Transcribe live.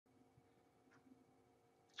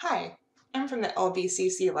Hi, I'm from the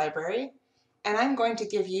LBCC library, and I'm going to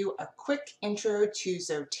give you a quick intro to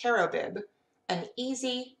Zotero Bib, an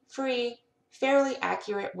easy, free, fairly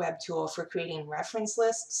accurate web tool for creating reference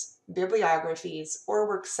lists, bibliographies, or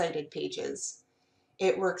works cited pages.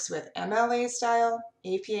 It works with MLA style,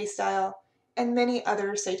 APA style, and many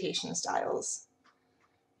other citation styles.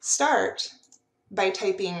 Start by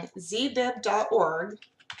typing zbib.org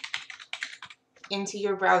into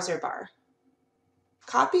your browser bar.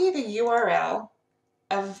 Copy the URL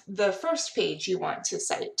of the first page you want to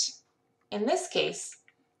cite. In this case,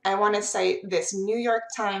 I want to cite this New York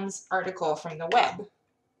Times article from the web.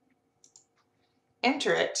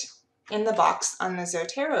 Enter it in the box on the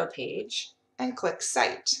Zotero page and click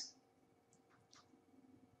Cite.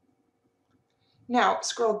 Now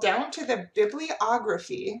scroll down to the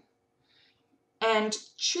bibliography and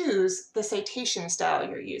choose the citation style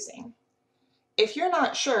you're using. If you're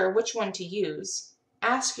not sure which one to use,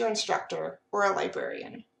 ask your instructor or a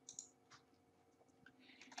librarian.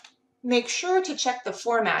 Make sure to check the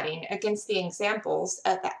formatting against the examples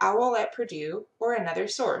at the OWL at Purdue or another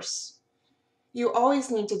source. You always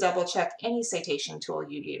need to double check any citation tool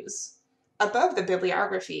you use. Above the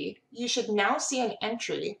bibliography, you should now see an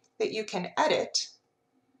entry that you can edit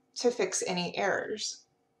to fix any errors.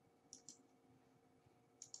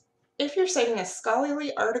 If you're citing a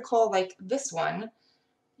scholarly article like this one,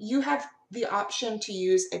 you have the option to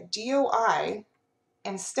use a DOI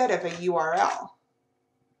instead of a URL.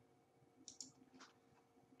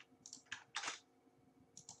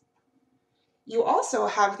 You also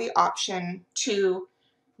have the option to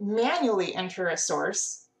manually enter a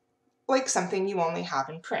source, like something you only have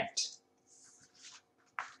in print.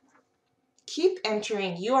 Keep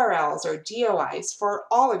entering URLs or DOIs for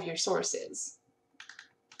all of your sources.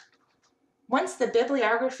 Once the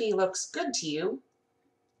bibliography looks good to you,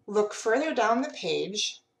 look further down the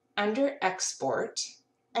page under Export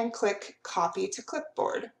and click Copy to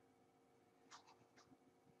Clipboard.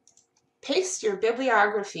 Paste your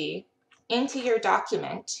bibliography into your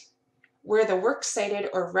document where the works cited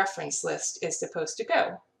or reference list is supposed to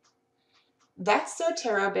go. That's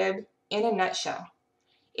Zotero Bib in a nutshell.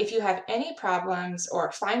 If you have any problems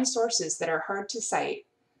or find sources that are hard to cite,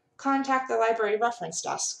 contact the library reference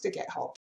desk to get help.